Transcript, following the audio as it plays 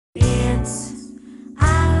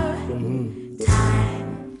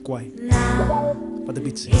Quite. But the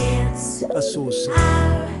beats a source.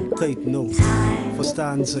 Take no.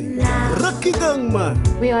 Verstaan ze. Rukkie gang man.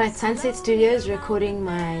 We are at Sunset Studios recording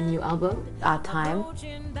my new album, Our Time.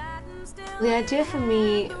 The idea for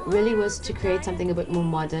me really was to create something a bit more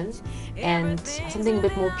modern and something a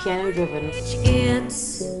bit more piano driven.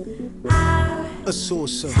 A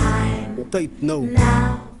source. Take no.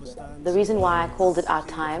 The reason why I called it Our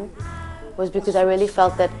Time was because I really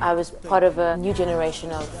felt that I was part of a new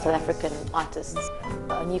generation of South African artists,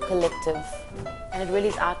 a new collective. And it really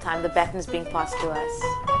is our time, the baton is being passed to us.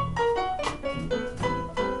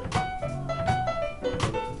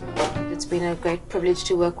 It's been a great privilege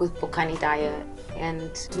to work with Bokani Daya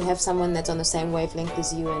and to have someone that's on the same wavelength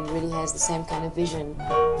as you and really has the same kind of vision.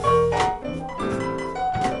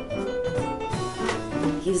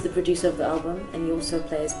 He's the producer of the album and he also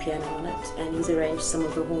plays piano on it and he's arranged some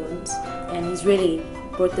of the horns and he's really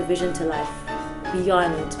brought the vision to life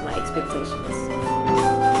beyond my expectations.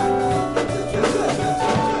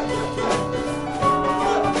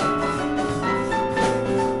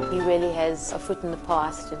 He really has a foot in the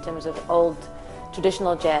past in terms of old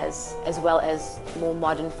traditional jazz as well as more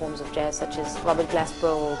modern forms of jazz such as Robert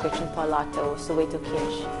Glasper or Gretchen Parlato or Soweto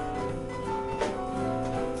Kinch.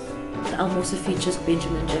 The album also features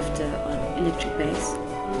Benjamin Jefter on electric bass,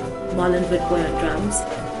 Marlon Witboy on drums,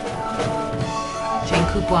 Jane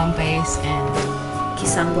Cooper on bass and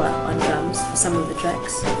Kisangwa on drums for some of the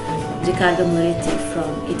tracks, Riccardo Moretti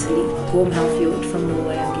from Italy, Gorm Halfield from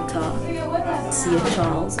Norway on guitar, Sia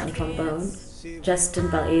Charles on trombone, Justin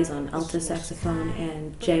Balaise on alto saxophone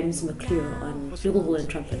and James McClure on flugelhorn and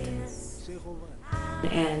trumpet.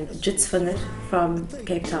 And Jitsvinger from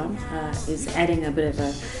Cape Town is adding a bit of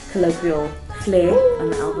a colloquial flair on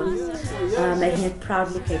the album, making it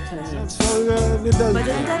proudly Cape Townian.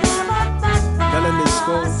 Melanie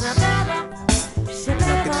Scholtz.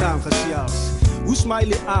 Hoe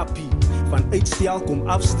smiley apie? Van uitstel kom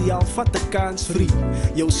afstel, vat 'n kans free.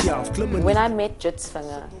 Jouself klim. When I met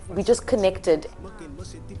Jitsvinger, we just connected.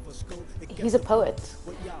 He's a poet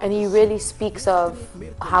and he really speaks of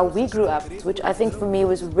how we grew up, which I think for me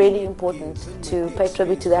was really important to pay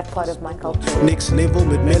tribute to that part of my culture. Next level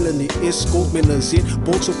met Melanie Scholtz met 'n zin,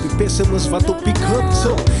 bots op die pessimis wat op die kruk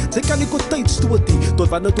so. Sy kan nie kon tyd stoot nie, tot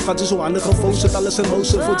wanneer toe gaan sy so handige foon sit alles in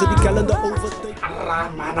mouse voor sy die kalender overtake.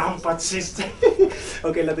 Man, I'm fascist.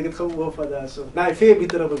 Okay, laat ek dit gou oor van daar so. Nee, veel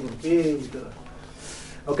beter op doen. Veel beter.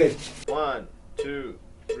 Okay. 1, 2,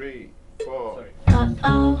 3, 4. Sorry.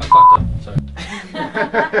 Uh-oh. I fucked up. Sorry.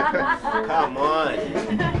 Come on.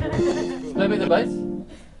 Play the bass.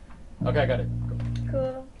 Okay, I got it.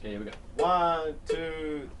 Cool. Okay, here we go. 1,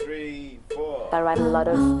 2, 3, 4. I write a lot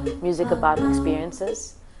of music about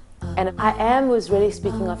experiences. And I was really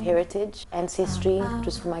speaking of heritage, ancestry,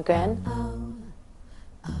 just for my gran.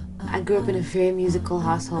 I grew up in a very musical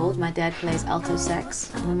household. My dad plays alto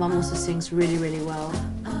sax. My mom also sings really, really well.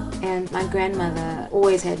 And my grandmother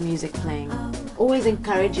always had music playing, always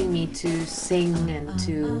encouraging me to sing and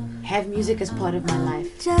to have music as part of my life.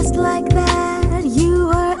 Just like that, you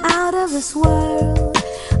were out of this world,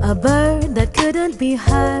 a bird that couldn't be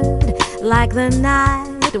heard, like the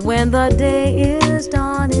night when the day is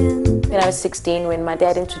dawning. When I was 16, when my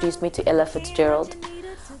dad introduced me to Ella Fitzgerald,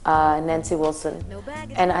 Nancy Wilson,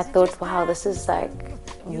 and I thought, wow, this is like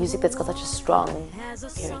music that's got such a strong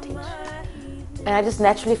heritage. And I just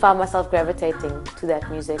naturally found myself gravitating to that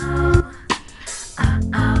music.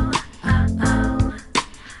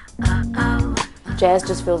 Jazz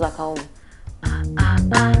just feels like home.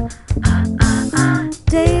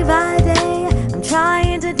 Day by day, I'm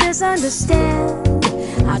trying to just understand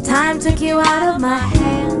how time took you out of my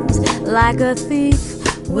hands like a thief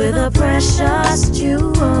with a precious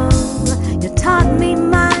jewel. You taught me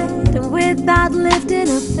might without lifting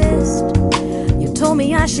a fist. You told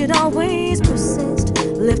me I should always persist,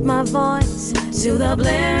 lift my voice to the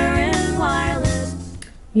blaring wireless.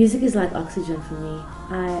 Music is like oxygen for me.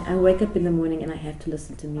 I wake up in the morning and I have to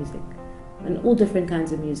listen to music. And all different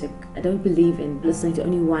kinds of music. I don't believe in listening to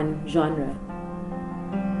only one genre.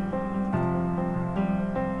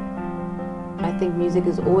 I think music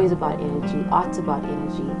is always about energy, art's about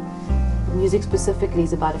energy. Music specifically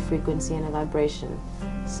is about a frequency and a vibration.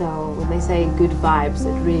 So when they say good vibes,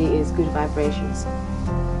 it really is good vibrations.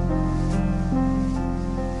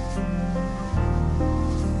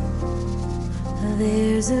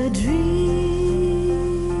 There's a dream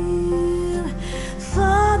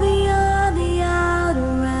far beyond the outer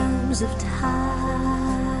realms of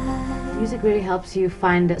time. Music really helps you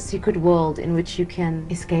find a secret world in which you can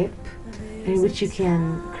escape, in which you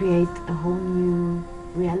can create a whole new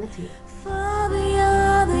reality. Far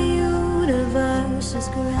beyond the precious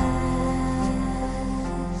grasp.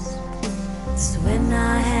 It's when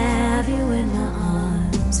I have you in my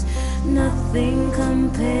arms, nothing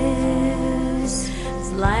compares.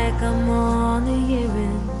 It's like I'm on a year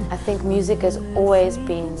in. I think music has always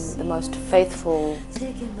been the most faithful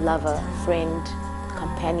lover, friend,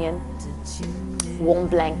 companion, warm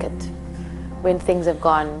blanket when things have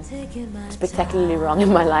gone spectacularly wrong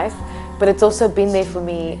in my life, but it's also been there for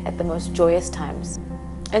me at the most joyous times.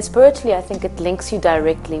 And spiritually, I think it links you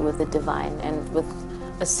directly with the divine and with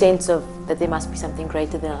a sense of that there must be something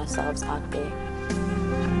greater than ourselves out there.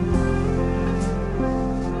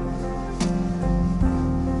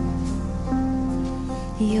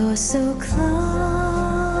 You're so close,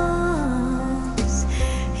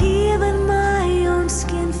 even my own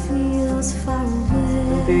skin feels far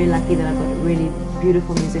away. I'm very lucky that I've got really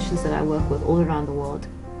beautiful musicians that I work with all around the world,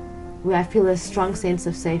 where I feel a strong sense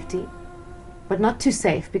of safety, but not too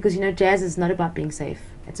safe, because you know, jazz is not about being safe.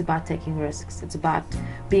 It's about taking risks. It's about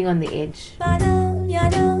being on the edge.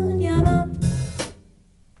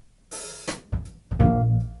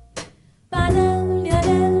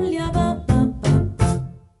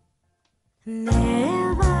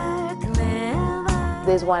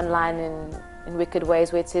 There's one line in Wicked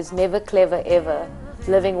Ways where it says, never clever ever,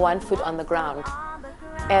 living one foot on the ground.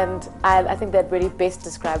 And I think that really best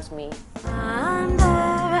describes me.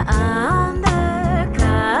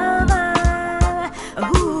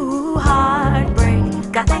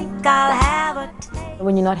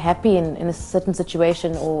 When you're not happy in a certain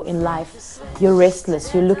situation or in life, you're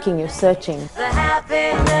restless, you're looking, you're searching. The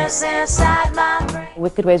happiness inside my brain.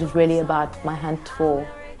 Wicked Ways was really about my hunt for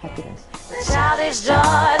happiness. The childish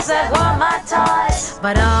joys that were my toys,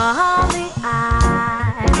 but only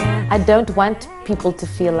I can. I don't want people to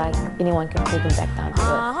feel like anyone can pull them back down to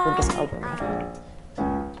earth with this album.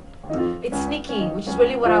 It's sneaky, which is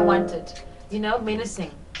really what I wanted. You know,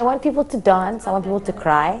 menacing. I want people to dance, I want people to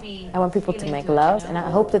cry, I want people to make love, and I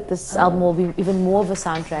hope that this album will be even more of a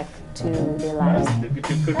soundtrack to their lives.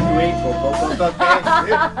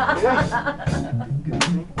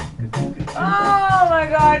 Oh my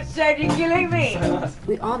God, Shane, you're killing me!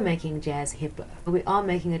 We are making jazz hipper. We are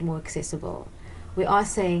making it more accessible. We are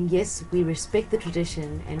saying, yes, we respect the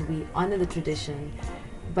tradition and we honor the tradition,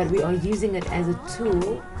 but we are using it as a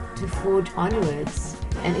tool to forge onwards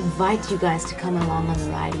and invite you guys to come along on the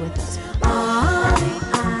ride with us.